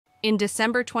In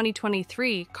December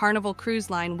 2023, Carnival Cruise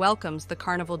Line welcomes the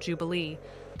Carnival Jubilee,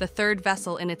 the third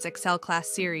vessel in its Excel Class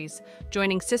series,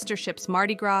 joining sister ships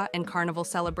Mardi Gras and Carnival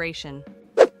Celebration.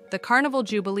 The Carnival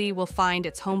Jubilee will find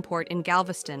its homeport in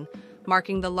Galveston,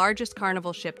 marking the largest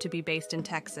Carnival ship to be based in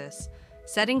Texas.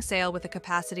 Setting sail with a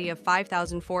capacity of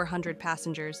 5,400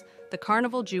 passengers, the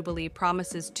Carnival Jubilee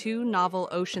promises two novel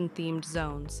ocean-themed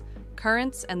zones,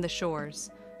 Currents and the Shores.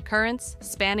 Currents,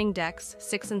 spanning decks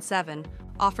 6 and 7,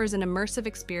 offers an immersive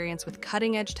experience with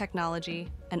cutting-edge technology,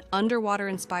 an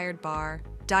underwater-inspired bar,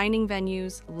 dining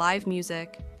venues, live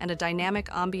music, and a dynamic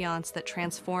ambiance that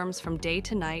transforms from day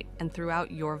to night and throughout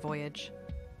your voyage.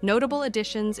 Notable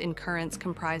additions in Currents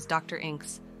comprise Dr.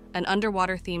 Inks, an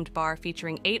underwater-themed bar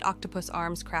featuring 8 octopus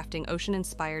arms crafting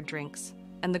ocean-inspired drinks,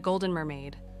 and the Golden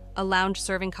Mermaid, a lounge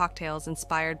serving cocktails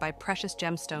inspired by precious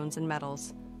gemstones and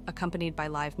metals, accompanied by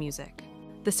live music.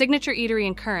 The signature eatery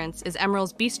in Currents is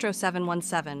Emerald's Bistro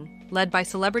 717, led by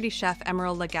celebrity chef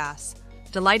Emerald Lagasse,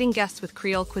 delighting guests with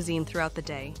Creole cuisine throughout the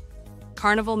day.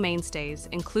 Carnival mainstays,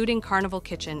 including Carnival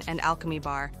Kitchen and Alchemy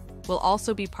Bar, will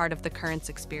also be part of the Currents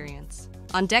experience.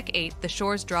 On Deck 8, the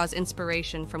Shores draws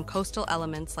inspiration from coastal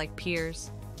elements like piers,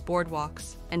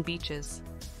 boardwalks, and beaches.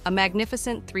 A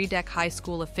magnificent 3-deck high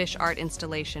school of fish art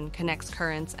installation connects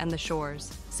Currents and the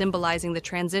Shores, symbolizing the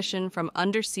transition from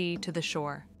undersea to the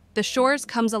shore. The Shores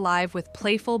comes alive with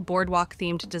playful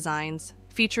boardwalk-themed designs,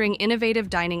 featuring innovative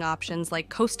dining options like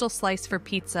coastal slice for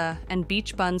pizza and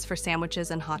beach buns for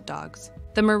sandwiches and hot dogs.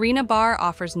 The Marina Bar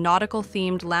offers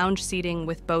nautical-themed lounge seating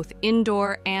with both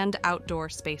indoor and outdoor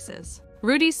spaces.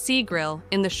 Rudy's Sea Grill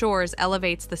in the Shores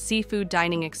elevates the seafood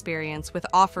dining experience with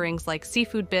offerings like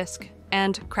seafood bisque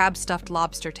and crab-stuffed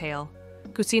lobster tail.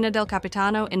 Cucina del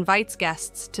Capitano invites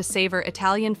guests to savor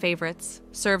Italian favorites,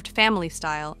 served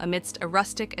family-style amidst a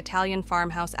rustic Italian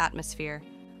farmhouse atmosphere.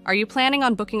 Are you planning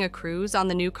on booking a cruise on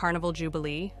the new Carnival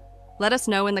Jubilee? Let us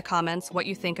know in the comments what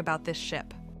you think about this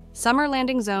ship. Summer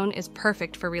Landing Zone is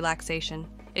perfect for relaxation.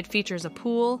 It features a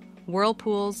pool,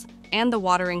 whirlpools, and the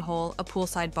Watering Hole, a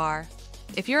poolside bar.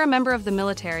 If you're a member of the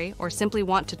military or simply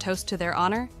want to toast to their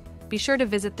honor, be sure to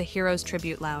visit the Heroes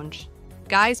Tribute Lounge.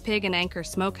 Guy's Pig and Anchor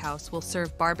Smokehouse will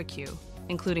serve barbecue,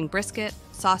 including brisket,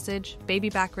 sausage, baby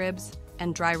back ribs,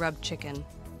 and dry-rubbed chicken,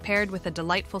 paired with a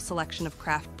delightful selection of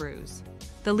craft brews.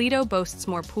 The Lido boasts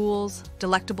more pools,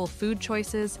 delectable food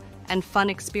choices, and fun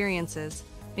experiences,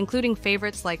 including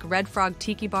favorites like Red Frog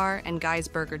Tiki Bar and Guy's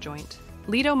Burger Joint.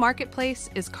 Lido Marketplace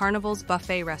is Carnival's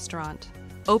buffet restaurant,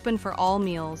 open for all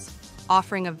meals,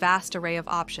 offering a vast array of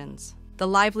options. The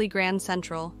lively Grand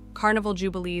Central, Carnival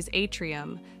Jubilee's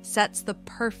atrium, sets the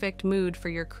perfect mood for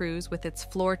your cruise with its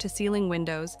floor-to-ceiling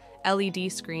windows,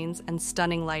 LED screens, and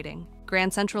stunning lighting.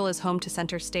 Grand Central is home to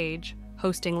Center Stage,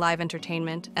 hosting live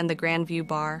entertainment, and the Grand View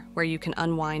Bar, where you can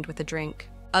unwind with a drink.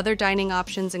 Other dining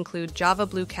options include Java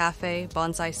Blue Cafe,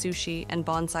 Bonsai Sushi, and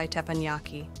Bonsai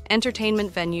Teppanyaki.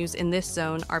 Entertainment venues in this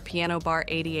zone are Piano Bar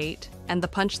 88 and the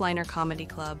Punchliner Comedy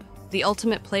Club. The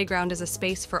ultimate playground is a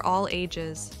space for all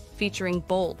ages, featuring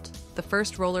Bolt, the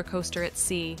first roller coaster at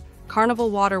sea,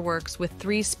 Carnival Waterworks with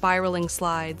 3 spiraling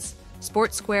slides,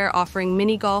 Sports Square offering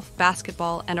mini golf,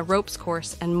 basketball, and a ropes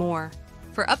course, and more.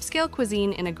 For upscale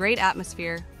cuisine in a great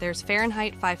atmosphere, there's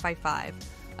Fahrenheit 555,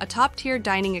 a top-tier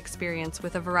dining experience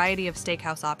with a variety of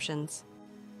steakhouse options.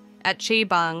 At Che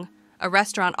Bang, a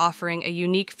restaurant offering a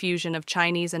unique fusion of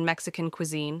Chinese and Mexican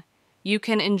cuisine, you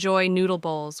can enjoy noodle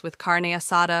bowls with carne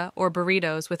asada or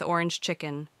burritos with orange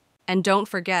chicken. And don't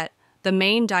forget, the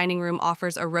main dining room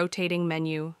offers a rotating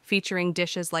menu featuring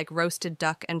dishes like roasted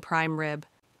duck and prime rib.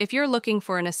 If you're looking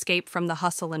for an escape from the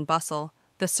hustle and bustle,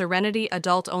 the Serenity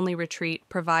Adult-Only Retreat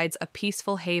provides a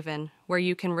peaceful haven where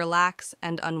you can relax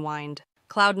and unwind.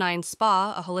 Cloud9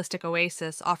 Spa, a holistic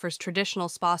oasis, offers traditional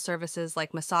spa services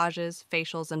like massages,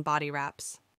 facials, and body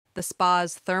wraps. The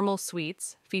spa's thermal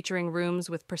suites, featuring rooms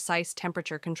with precise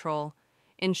temperature control,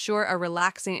 ensure a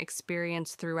relaxing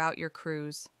experience throughout your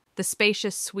cruise. The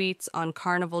spacious suites on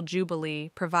Carnival Jubilee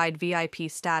provide VIP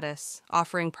status,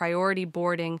 offering priority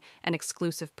boarding and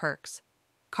exclusive perks.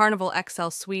 Carnival XL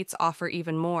suites offer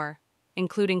even more,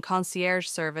 including concierge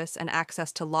service and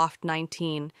access to Loft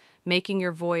 19, making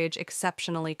your voyage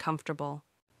exceptionally comfortable.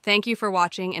 Thank you for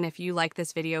watching, and if you like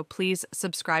this video, please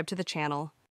subscribe to the channel.